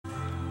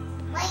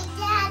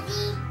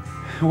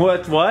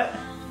What?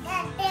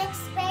 That big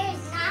spare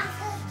is not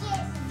for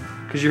kids.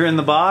 Because you're in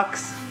the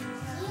box?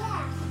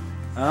 Yeah.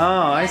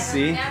 Oh, I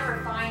see.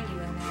 Never find you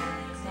in there.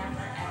 Never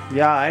ever.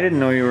 Yeah, I didn't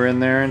know you were in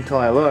there until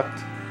I looked.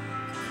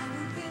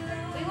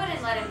 We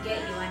wouldn't let him get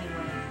you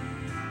anyway.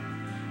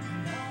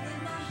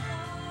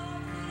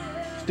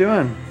 What you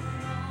doing?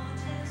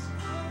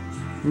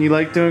 You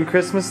like doing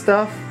Christmas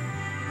stuff?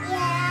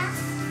 Yeah.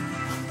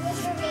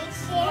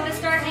 You want to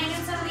start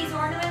hanging some of these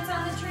ornaments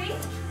on the tree?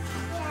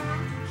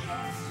 Yeah.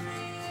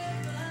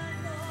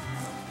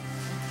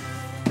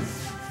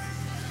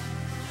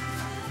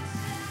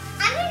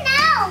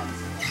 I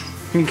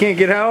don't know. You can't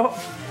get out?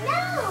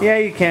 No. Yeah,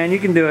 you can. You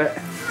can do it.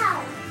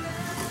 How?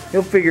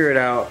 You'll figure it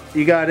out.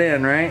 You got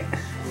in, right?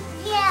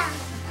 Yeah.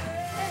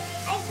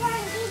 I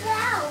can't get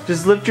out.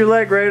 Just lift your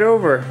leg right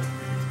over.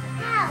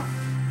 How?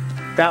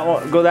 That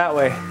one. Go that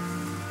way.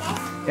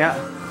 That's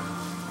Yeah.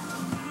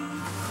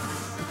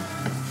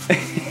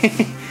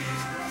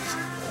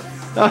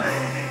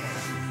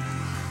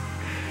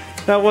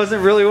 That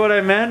wasn't really what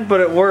I meant,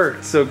 but it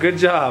worked. So good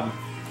job.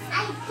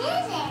 I did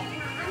it, Mommy.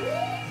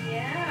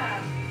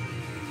 Yeah.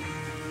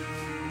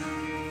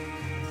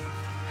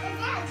 Is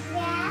that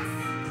grass?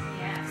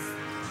 Yes.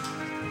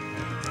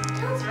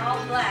 Those are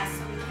all blessed,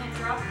 so we can't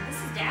drop them. This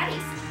is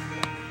Daddy's.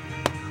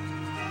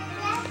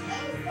 That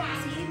is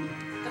that. See,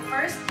 the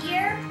first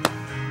year,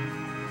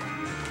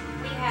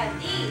 we had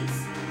these.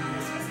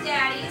 This was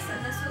Daddy's,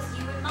 and this was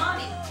you and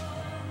Mommy.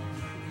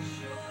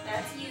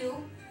 That's you,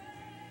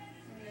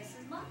 and this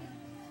is Mommy.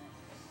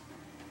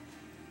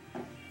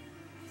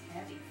 It's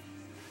heavy.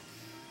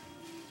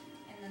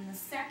 And then the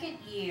second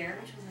year,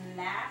 which was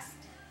last,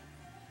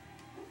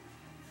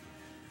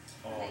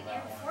 Oh, the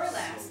year before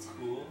last,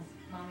 cool.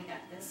 Mommy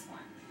got this one.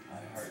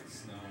 I heart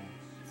snow.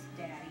 It's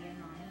Daddy and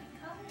Mommy and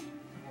Colin.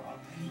 Wow,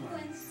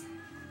 Penguins.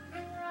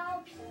 And we're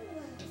all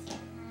penguins.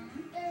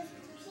 There's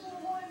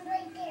penguins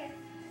right there.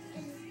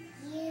 There's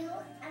you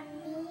and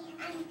me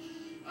and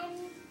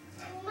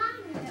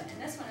Mommy. Yep,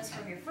 and this one is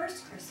from your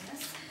first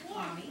Christmas, Yeah.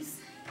 Mommy's,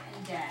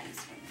 and Daddy's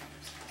from your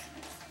first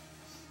Christmas.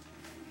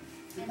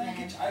 Didn't And I then-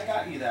 get you- I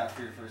got you that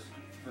for your first,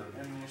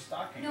 in your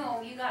stocking.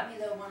 No, you got me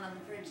the one on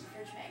the fridge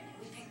magnet.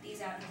 We picked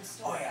these out of the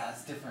store. Oh yeah,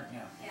 it's different.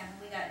 Yeah. Yeah,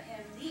 we got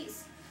him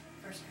these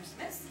first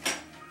Christmas.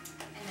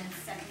 And then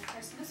second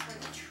Christmas were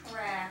the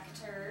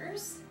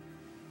tractors.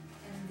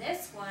 And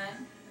this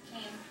one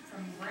came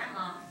from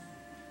Grandma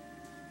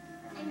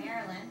from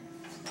Maryland.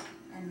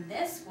 And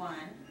this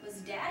one was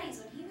Daddy's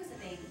when he was a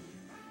baby.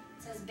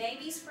 It says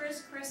Baby's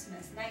First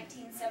Christmas,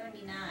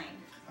 1979.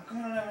 How come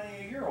we don't have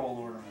any of your old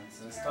ornaments?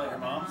 Is this still your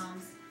mom's?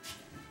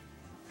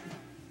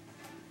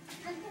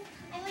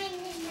 I'm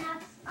in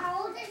our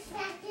oldest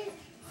tractor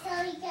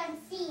so you can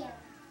see them.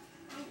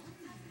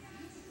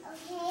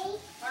 Okay?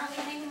 Why don't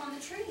we hang them on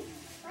the tree?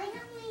 Why don't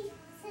we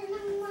send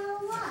them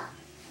all up?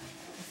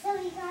 So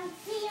we can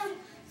see them,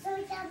 so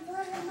we can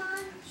put them on?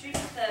 Should we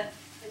put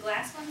the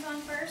glass ones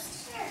on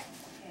first? Sure.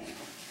 Okay.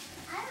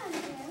 I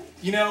don't know.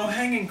 You know,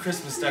 hanging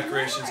Christmas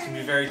decorations can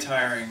be very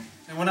tiring.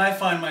 And when I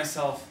find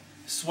myself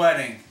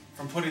sweating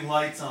from putting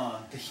lights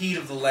on, the heat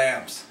of the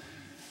lamps,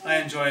 I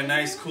enjoy a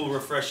nice, cool,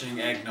 refreshing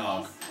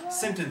eggnog.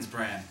 Simpton's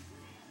brand.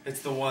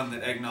 It's the one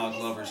that eggnog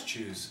lovers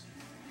choose.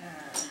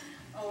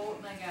 Oh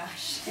my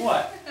gosh.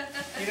 What?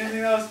 You didn't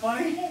think that was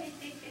funny?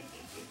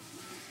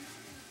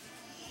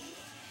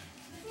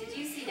 Did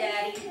you see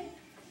Daddy?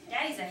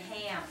 Daddy's a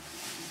ham.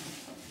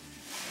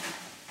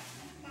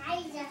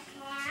 Daddy's a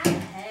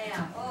ham.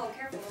 Ham. Oh,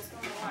 careful, let's go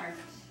in the water.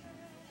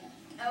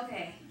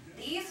 Okay,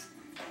 these,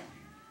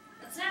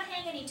 let's not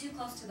hang any too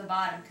close to the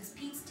bottom because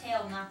Pete's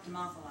tail knocked him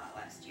off a lot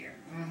last year.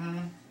 Mm-hmm.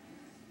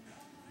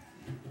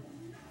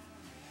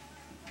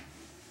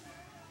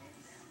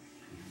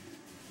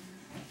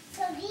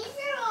 So these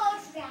are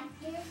old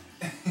tractors.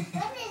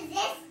 What is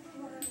this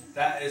one?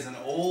 That is an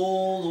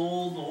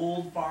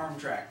old farm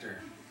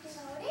tractor.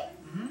 Loaded?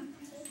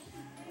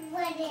 Mm-hmm.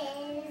 What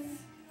is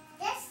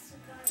this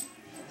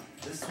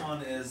one? This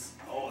one is,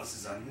 this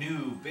is a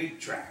new big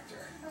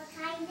tractor. What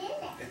kind is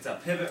it? It's a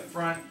pivot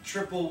front,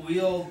 triple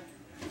wheel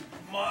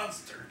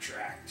monster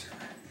tractor.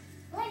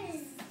 What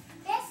is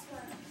this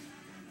one?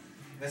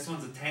 This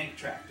one's a tank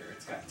tractor.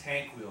 It's got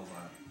tank wheels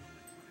on it.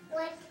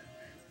 What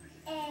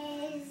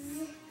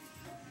is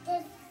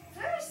the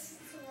first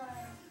one?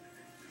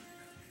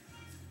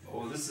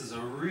 Oh, this is a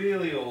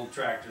really old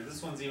tractor.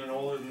 This one's even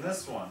older than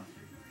this one.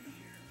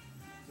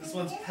 This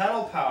one's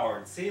pedal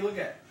powered. See, look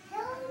at.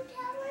 Hello,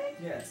 Tower?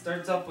 Yeah, it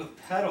starts up with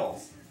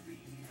pedals,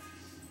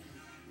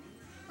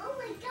 Oh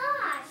my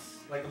gosh.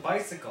 like a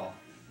bicycle.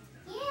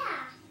 Yeah.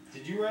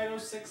 Did you write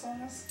 06 on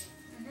this?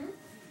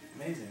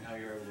 Mm-hmm. Amazing how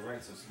you're able to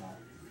write so small.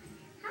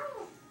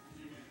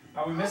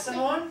 How? Are we missing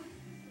one?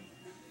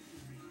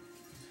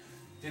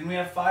 Didn't we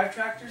have 5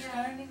 tractors Yeah,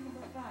 I tonight? think we'll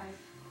go 5.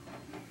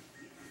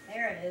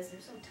 There it is.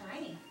 They're so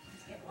tiny.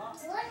 Let's get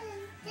lost. What is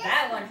this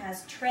That one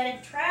has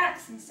treaded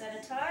tracks instead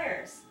of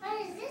tires.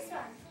 What is this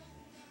one?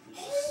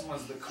 This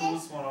one's the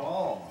coolest one of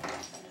all.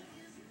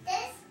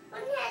 This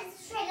one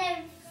has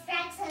shredded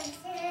tracks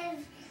instead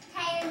of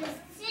tires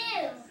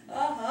too.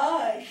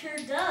 Uh-huh, it sure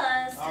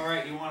does.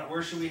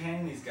 where should we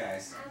hang these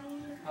guys?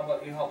 How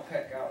about you help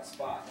pick out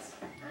spots?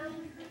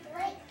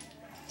 Right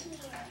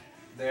here.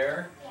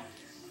 There? Yeah.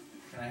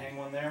 Can I hang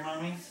one there,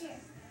 Mommy? Sure.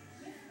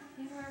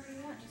 Hang wherever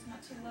you want, just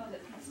not too low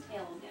that Pete's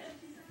tail will get it.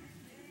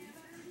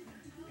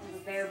 And the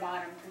bare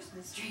bottom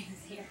Christmas tree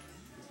is here.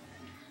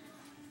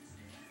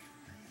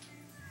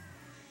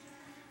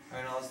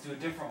 Alright, now let's do a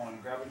different one.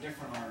 Grab a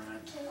different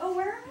ornament. Oh,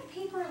 where are my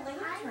paper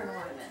lantern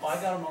ornaments? Oh, I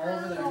got them all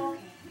over there. Oh,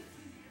 okay.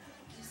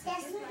 Just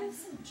That's didn't I have nice.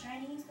 some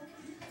Chinese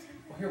looking?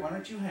 Well, here, why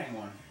don't you hang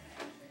one?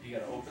 You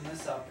gotta open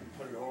this up and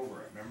put it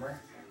over it, remember?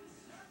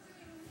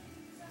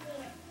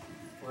 Here.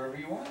 Wherever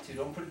you want to.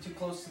 Don't put it too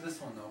close to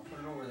this one, though. Put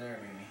it over there,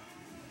 maybe.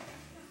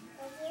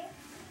 Right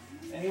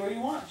here. Anywhere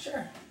you want,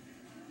 sure.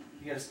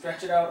 You gotta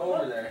stretch it out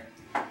over there.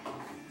 Boom,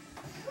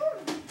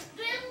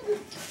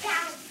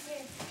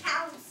 bouncers,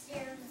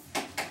 bouncers.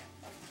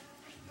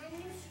 And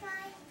you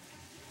try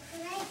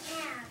right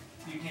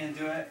now. You can't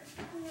do it?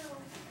 No.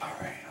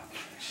 Alright, I'll give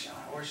it a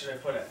shot. Where should I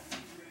put it?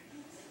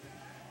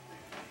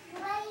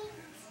 Right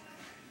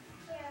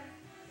here.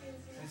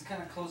 It's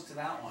kind of close to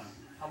that one.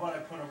 How about I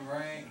put them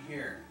right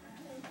here?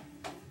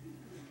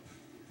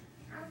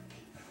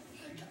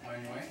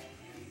 Anyway.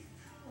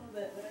 A little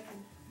bit, but I can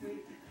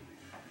wait.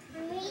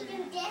 Can we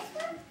do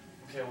this one?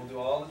 Okay, we'll do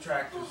all the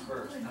tractors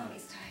first. Huh?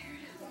 Mommy's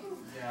tired.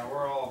 Yeah,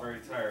 we're all very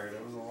tired.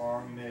 It was a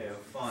long day of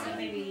fun. So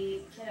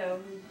maybe kiddo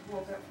who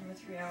woke up from a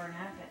 3-hour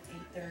nap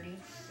at 8:30.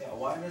 Yeah,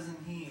 why doesn't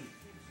he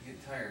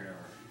get tired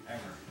ever?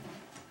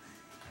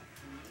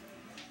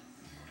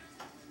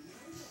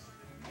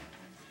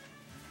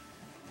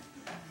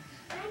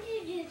 How do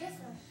you do this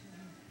one?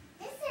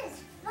 This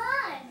is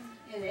fun.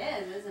 It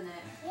is, isn't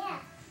it? Yeah.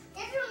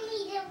 This will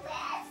need a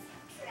red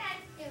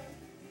tractor.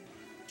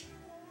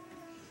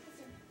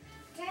 It's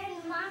a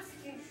giant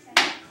monster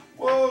tractor.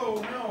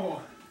 Whoa,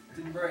 no!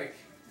 Didn't break.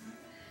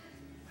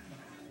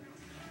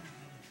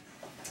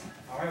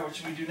 Alright, what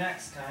should we do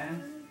next,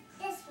 Kyan?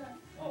 This one.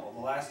 Oh,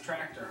 the last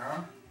tractor,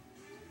 huh?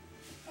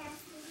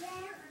 That's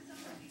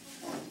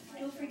that.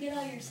 Don't forget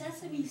all your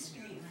Sesame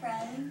Street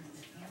friends.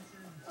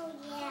 Oh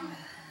yeah.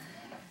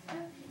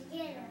 Don't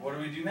forget it. What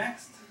do we do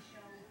next?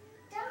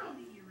 Don't.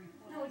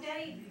 No,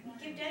 Daddy,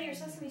 give Daddy your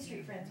Sesame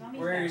Street friends. Mommy's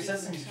Where are your not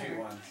Sesame using Street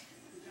her. ones?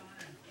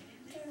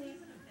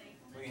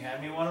 Will you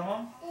hand me one of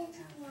them? This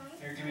one.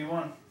 Here, give me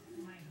one.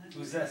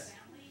 Who's this?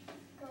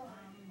 Go.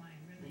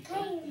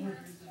 Cookie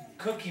Monster.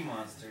 Cookie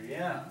Monster,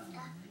 yeah.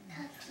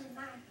 Cookie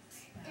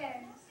Monster.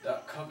 The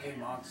Cookie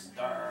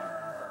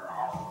Monster.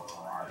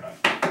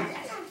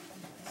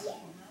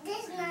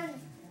 This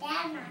one's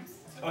that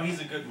monster. Oh, he's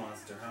a good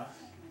monster, huh?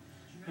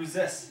 Who's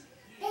this?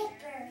 Big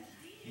Bird.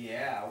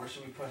 Yeah, where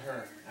should we put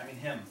her? I mean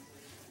him.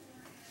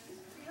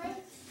 Right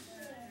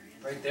here.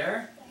 Right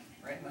there?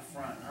 Right in the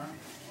front, huh?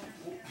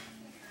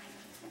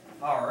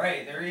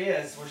 Alright, there he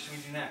is. What should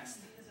we do next?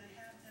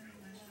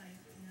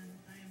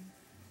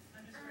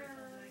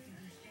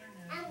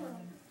 Elmo.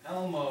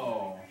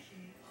 Elmo.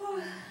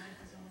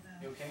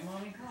 You okay,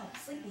 Mommy? Oh,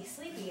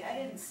 sleepy. I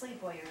didn't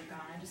sleep while you were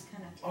gone. I just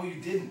kind of Oh,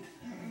 you didn't?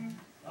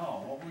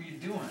 Oh, what were you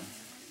doing?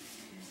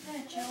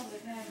 chilled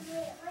with him.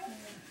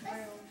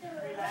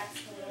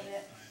 Relaxed a little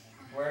bit.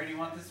 Where do you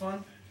want this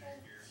one?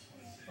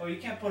 Oh, you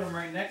can't put them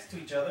right next to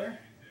each other.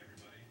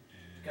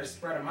 You gotta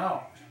spread them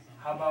out.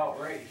 How about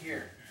right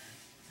here?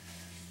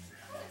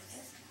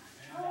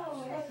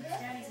 Oh, look, it's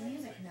Daddy's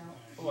music note.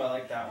 Oh, I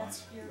like that one.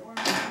 That's your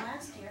ornament from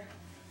last year.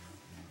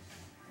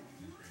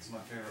 It's my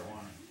favorite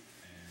one.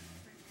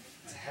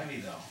 It's heavy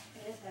though.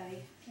 It is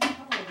heavy. A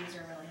couple of these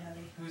are really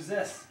heavy. Who's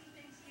this?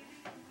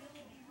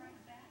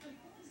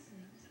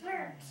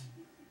 Bert.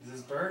 Is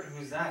this Bert?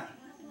 Who's that?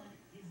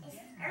 It's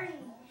Ernie.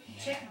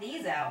 Check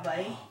these out,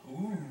 buddy.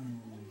 Ooh.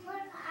 What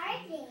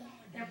are they?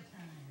 They're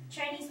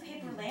Chinese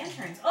paper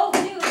lanterns. Oh,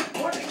 dude!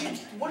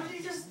 What did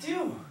you just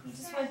do? He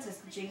just went to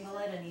jingle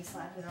it and he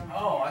slapped it on my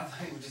Oh, hand. I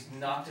thought you just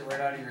knocked it right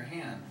out of your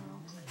hand.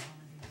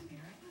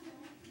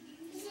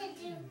 He said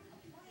do.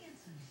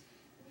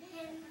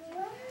 And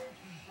what?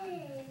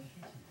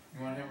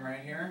 You want him right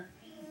here?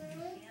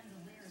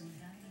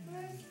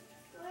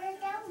 Where's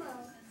Elmo?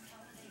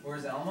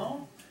 Where's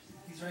Elmo?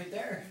 He's right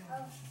there.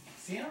 Oh.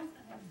 See him?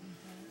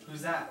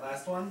 Who's that?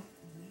 Last one?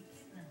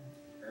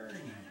 Ernie.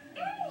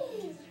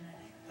 Ernie!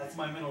 That's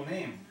my middle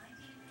name.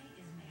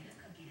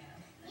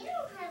 You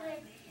don't have a.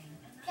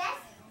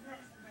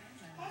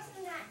 That's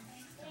not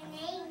your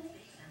name.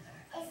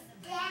 It's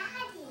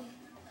Daddy.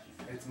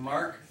 It's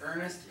Mark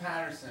Ernest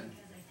Patterson.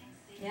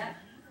 Yep.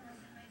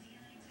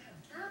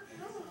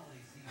 Oh,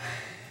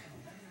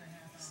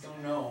 Still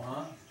no,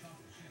 huh?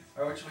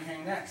 Alright, what should we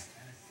hang next?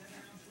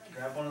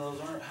 Grab one of those.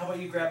 How about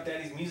you grab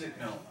Daddy's music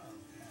note?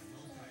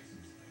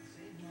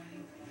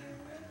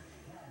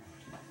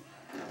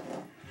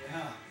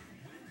 Yeah.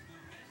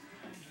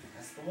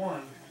 That's the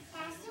one.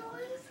 that's the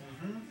one.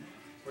 Mm-hmm.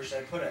 Where should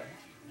I put it?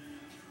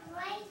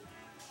 Right.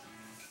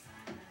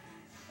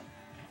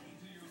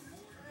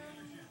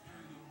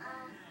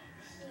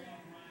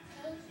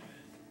 Here.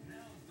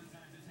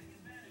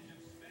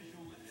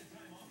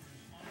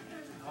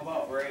 How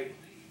about right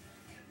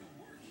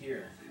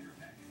here?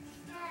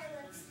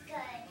 That looks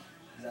good.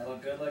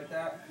 like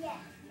that? Yeah.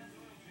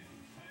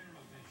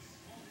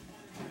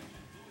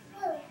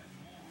 Oh,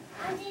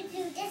 I'm going to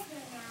do this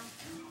one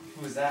now.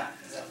 Who is that?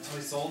 Is that a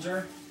toy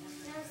soldier?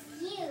 No,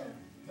 it's you.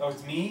 Oh,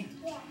 it's me?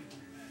 Yeah.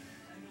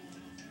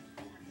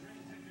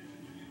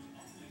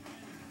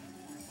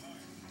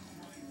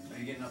 Are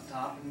you getting up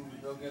top and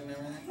real good and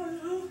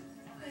everything?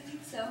 I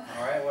think so.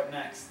 Alright, what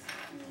next?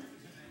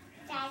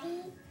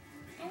 Daddy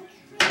and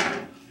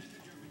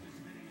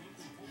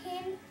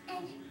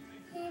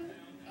him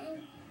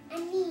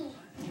and me.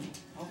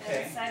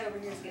 Okay. This side over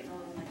here is getting a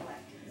little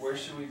neglected. Where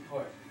should we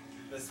put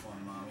this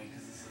one, Mommy?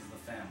 Because this is the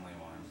family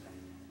one.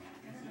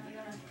 I don't know, you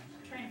want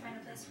to try and find a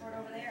place for it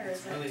over there, or is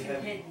It's that really too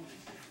heavy. hidden?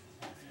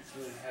 It's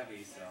really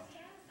heavy, so.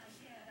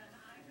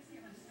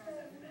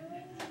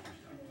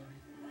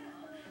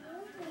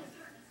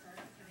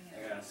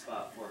 I got a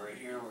spot for it right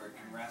here where it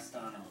can rest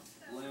on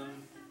a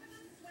limb.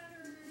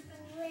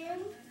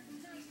 Limb.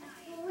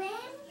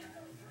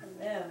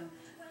 Limb.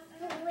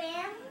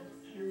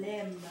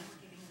 Limb.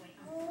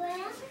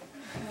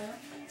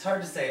 It's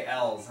hard to say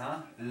L's, huh?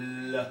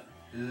 L, L.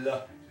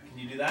 Can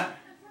you do that?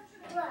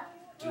 What?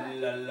 La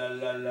la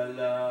la la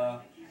la.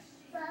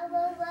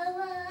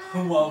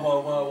 Whoa. Whoa,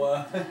 whoa, whoa,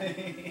 whoa.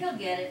 You'll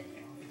get it.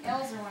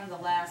 L's are one of the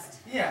last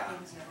Yeah,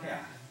 things you'll yeah.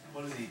 learn.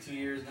 What is he, 2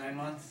 years, 9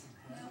 months?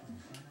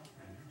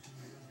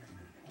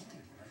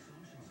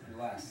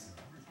 Or less.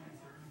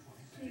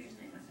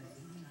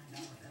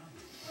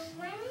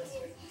 Why don't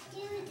you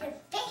do the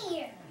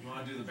bear? You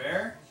want to do the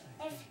bear?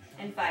 If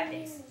In 5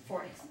 days.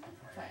 4 days.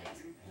 5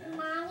 days.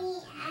 Mommy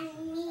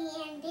and me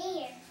and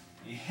bear.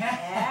 Yeah.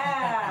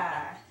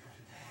 Yeah.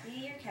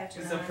 See, you're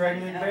catching It's a on.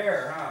 pregnant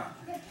bear, huh?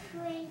 The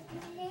pregnant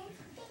bear.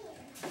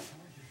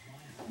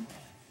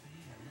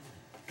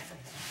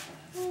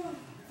 Hmm.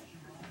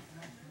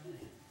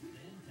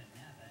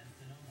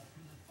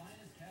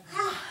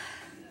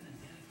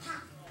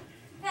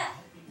 Yeah,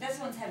 this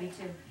one's heavy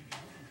too.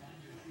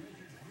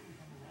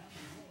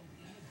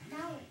 No,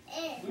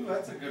 it. Ooh,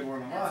 that's a good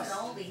one of That's us.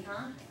 an oldie,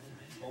 huh?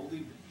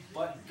 Oldie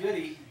but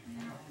goodie.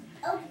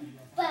 Oh,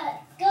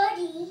 but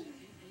goody.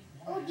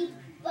 Oh,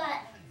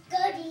 but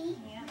goody.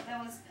 Yeah,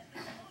 that was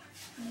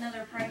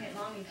another pregnant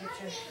mommy How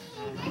picture.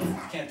 can you do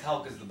this? Can't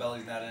tell because the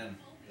belly's not in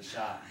the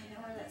shot. I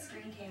know where that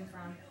screen came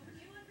from.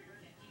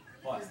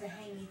 It What? was the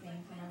hangy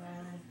thing from a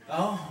violin.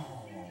 Oh.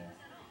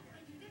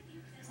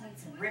 Just need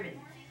some ribbon.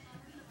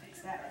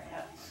 Fix that right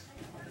up.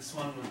 This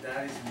one was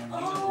Daddy's and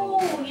when he was Oh,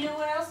 little. you know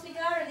what else we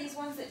got are these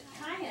ones that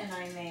Kaya and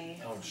I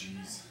made. Oh,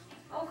 jeez.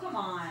 Oh, come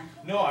on.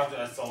 No,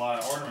 that's a lot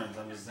of ornaments.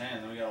 I'm just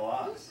saying. We got a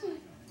lot. What's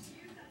doing?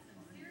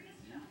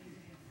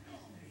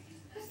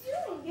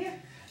 Here.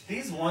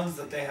 These ones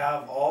that they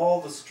have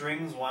all the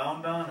strings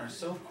wound on are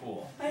so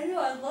cool. I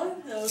know, I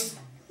love those.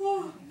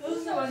 Oh,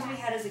 those are the ones we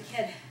had as a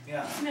kid.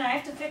 Yeah. I mean, I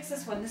have to fix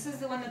this one. This is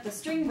the one that the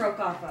string broke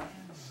off of.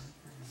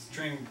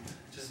 String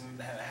just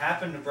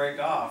happened to break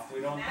off.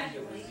 We don't think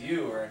it was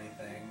you or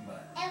anything,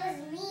 but It was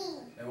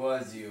me. it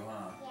was you,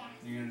 huh?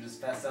 Yeah. You're gonna just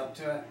fess up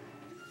to it?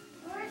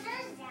 Where does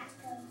that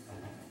go?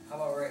 How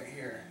about right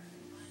here?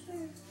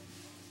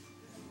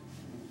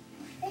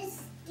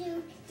 Let's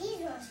do these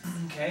ones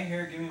Okay,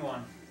 here, give me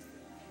one.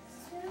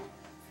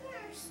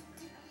 first.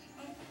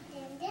 And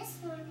then this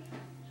one.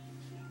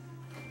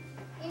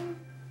 Then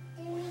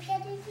we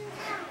gotta do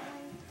that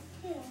one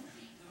too.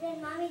 Then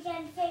Mommy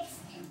can fix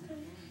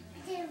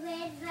the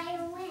red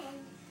violin.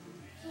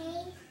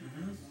 Okay?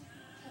 Mm-hmm.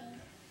 Okay.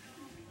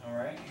 All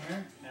right,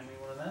 here, hand me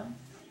one of them.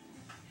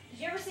 Did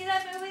you ever see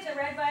that movie, The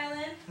Red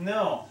Violin?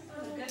 No. It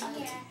was a good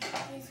movie. Yeah,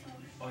 this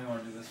one. Oh, you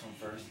want to do this one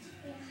first?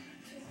 Yeah.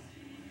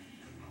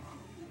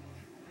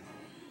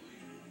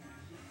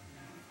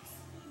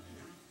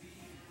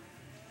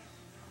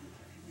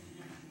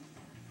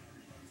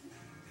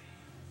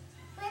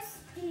 Let's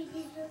do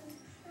this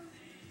one.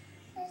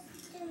 Let's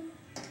do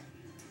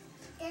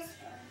this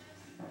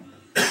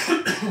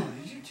one.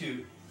 Did you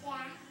two?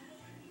 Yeah.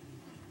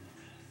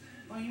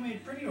 Oh, you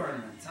made pretty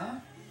ornaments, huh?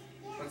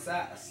 Yeah. What's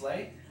that? A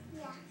sleigh?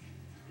 Yeah.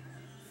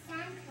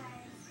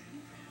 Santa's.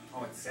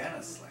 Oh, it's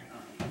Santa's sleigh,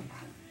 huh?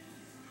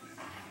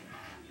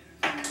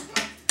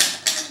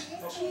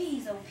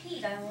 Jeez, oh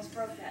Pete, I almost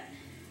broke that.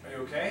 Are you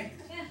okay?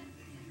 Yeah.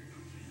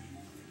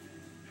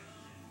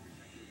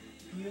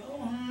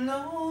 Your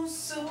nose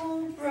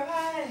so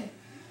bright,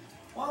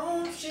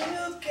 won't you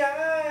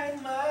guide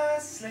my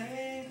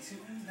sleigh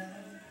tonight?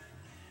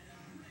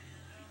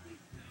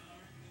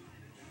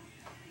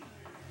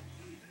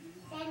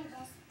 Then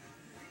this.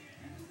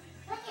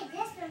 Look at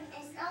this one.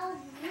 It's all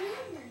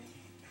green.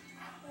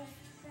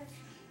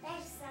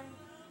 There's some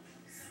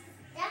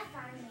stuff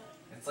on it.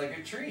 It's like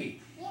a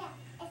tree. Yeah.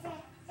 It's a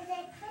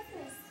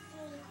Christmas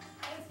tree.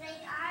 It's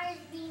like ours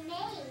we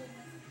made.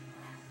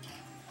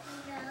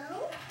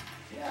 No?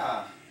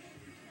 Yeah.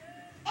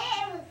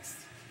 It looks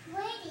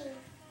pretty.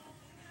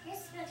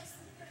 This looks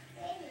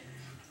pretty.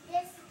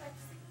 This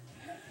looks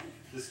pretty.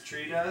 This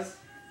tree does?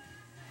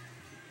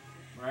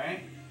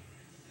 Right?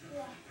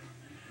 Yeah.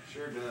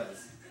 Sure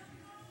does.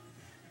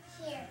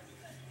 Here.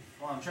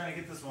 Well, I'm trying to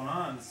get this one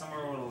on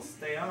somewhere where it'll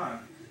stay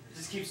on. It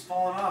just keeps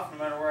falling off no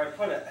matter where I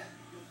put it.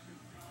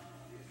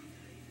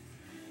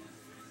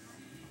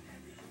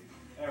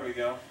 There we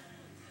go.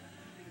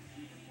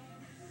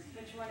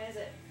 Which one is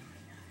it?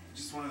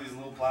 Just one of these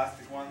little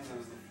plastic ones.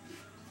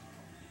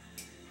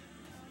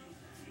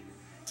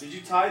 Did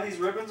you tie these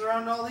ribbons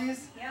around all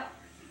these? Yep.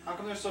 How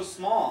come they're so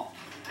small?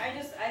 I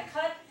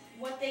cut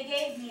what they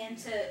gave me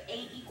into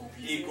 8 equal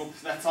pieces. Equal.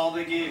 That's all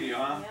they gave you,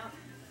 huh? Yep.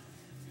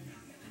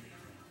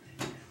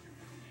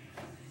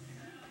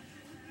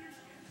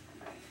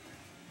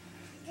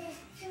 There's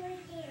 2 in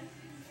here.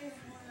 There's 1.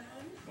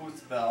 Oh,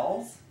 it's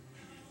bells.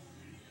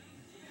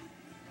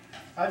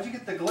 How'd you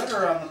get the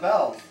glitter on the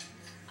bells?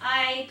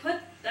 I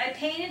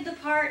painted the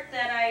part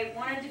that I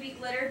wanted to be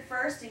glittered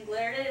first and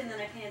glittered it, and then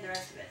I painted the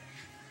rest of it.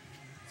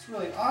 It's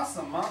really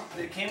awesome, Mom.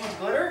 It came with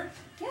glitter?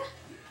 Yeah.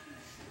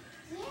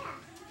 Yeah.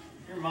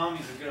 Your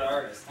mommy's a good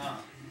artist, huh?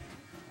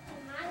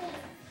 Mommy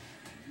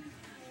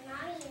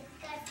is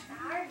good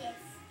artist.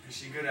 Is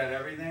she good at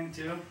everything,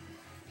 too?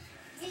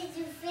 Did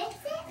you fix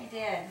it? I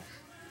did.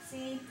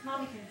 See,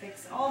 Mommy can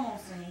fix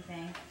almost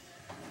anything.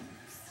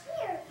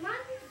 Here, Mommy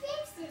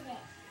fixed it.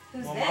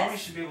 Who's Well, this? Mommy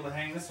should be able to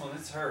hang this one.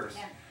 It's hers.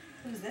 Yeah.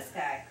 Who's this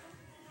guy?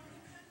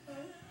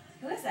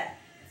 Who is that?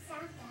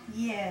 Santa.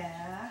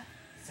 Yeah.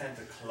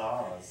 Santa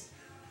Claus.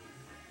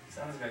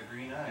 Santa's got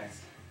green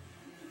eyes.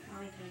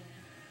 Mommy painted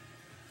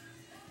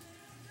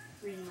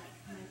green like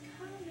my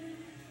color.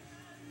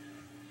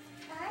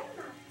 I'm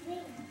not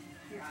green.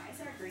 Your eyes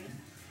are green.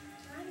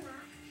 I'm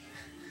not.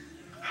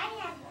 I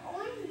have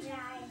orange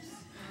eyes.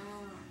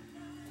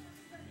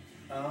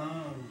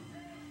 Oh.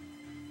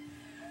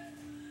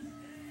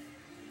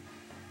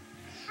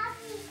 Have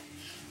you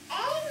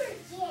ever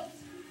get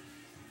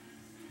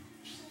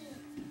Pete?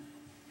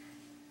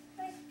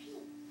 Where's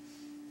Pete?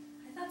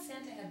 I thought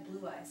Santa had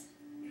blue eyes.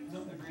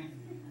 No, they're green.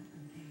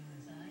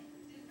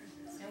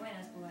 Snow White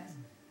has blue eyes.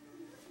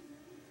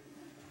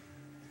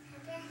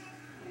 Have you had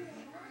blue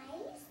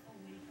eyes?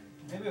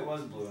 Maybe it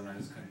was blue and I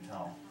just couldn't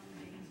tell.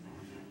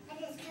 I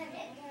just couldn't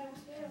go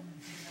too.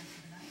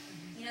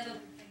 You know,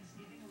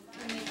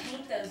 when you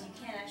paint those, you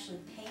can't actually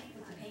paint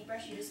with the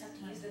paintbrush. You just have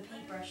to use the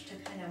paintbrush to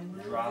kind of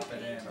move Drop the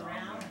it paint in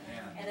around.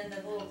 yeah. And then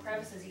the little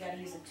crevices, you got to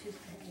use a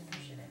toothpick to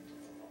push it into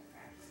the little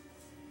cracks.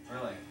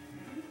 Really?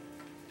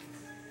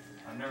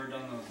 I've never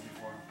done those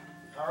before.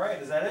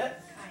 Alright, is that it?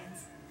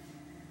 Kinds.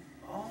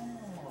 Oh,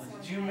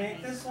 did you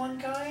make this one,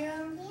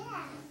 Kyan?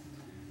 Yeah.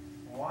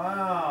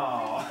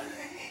 Wow.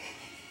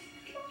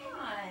 Come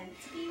on,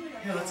 it's beautiful.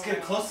 Here, let's get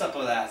a close-up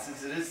of that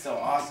since it is so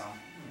awesome.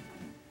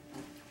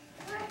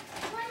 What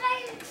are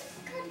you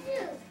gonna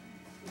do?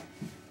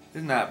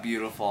 Isn't that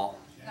beautiful?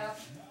 Oh,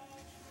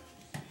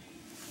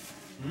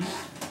 Hmm?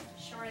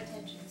 short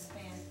attention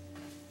span.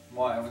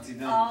 Why? What's he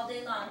doing? All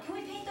day long. Can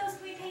we paint those?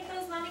 Can we paint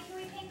those? Mommy, can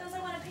we paint those? I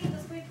want to paint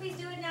those. Can we please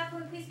do it now? Can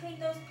we please paint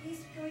those?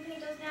 Please, can we paint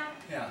those now?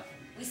 Yeah.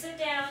 We sit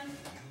down.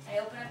 I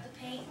open up the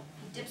paint.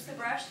 He dips the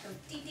brush. Goes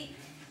deep, deep.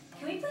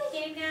 Can we play a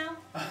game now?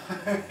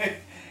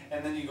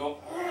 And then you go,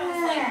 I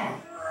was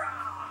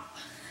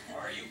like,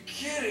 are you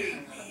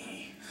kidding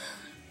me?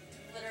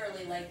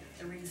 literally like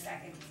 3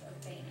 seconds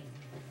of painting.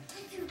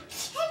 Are you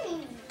kidding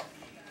me?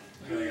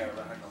 Really got it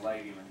behind the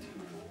light even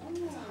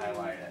too, to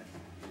highlight it.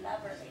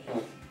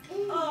 Lovely.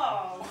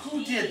 Oh,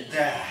 Who did geez,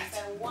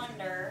 that? I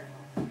wonder.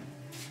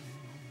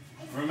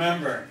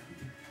 Remember,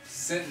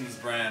 Sinton's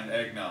brand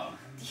eggnog.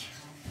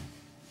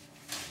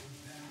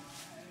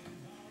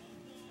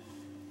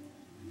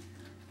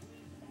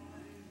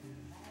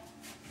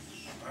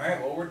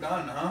 Alright, well we're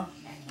done, huh?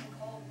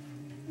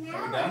 No.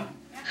 Are we done?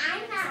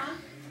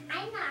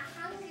 I'm not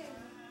hungry.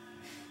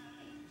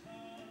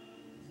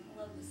 I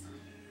love this song.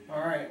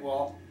 Alright,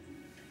 well,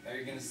 are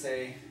you gonna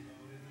say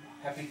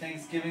Happy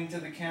Thanksgiving to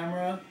the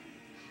camera?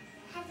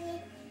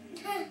 Happy.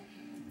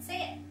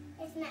 Say it.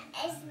 It's not.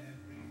 It's.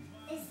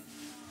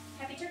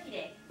 Happy Turkey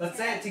Day. Let's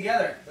say it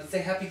together. Let's say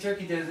Happy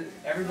Turkey Day.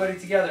 Everybody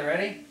together,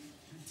 ready?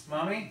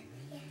 Mommy?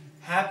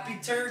 Happy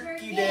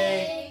Turkey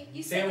Day.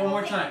 You Say it the one whole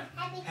more thing. time.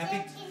 Happy Happy-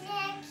 Turkey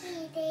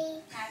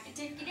Day. Happy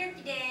Turkey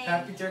Turkey Day.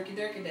 Happy Turkey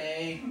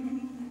Day.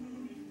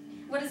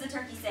 What does the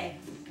turkey say?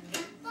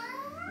 Bye.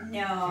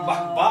 No.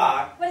 Bok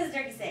bok. What does the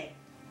turkey say?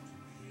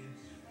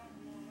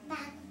 Bye.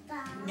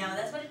 No,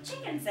 that's what a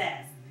chicken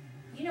says.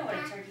 You know what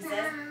a turkey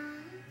says.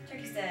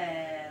 Turkey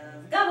says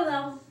gobble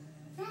gobble.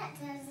 That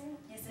doesn't.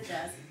 Yes, it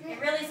does. It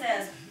really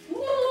says.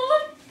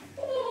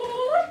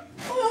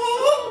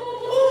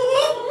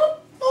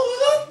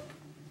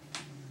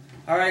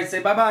 Alright, say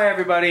bye-bye,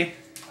 everybody.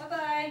 Bye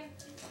bye. I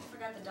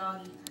forgot the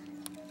doggy.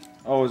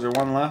 Oh, is there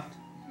one left?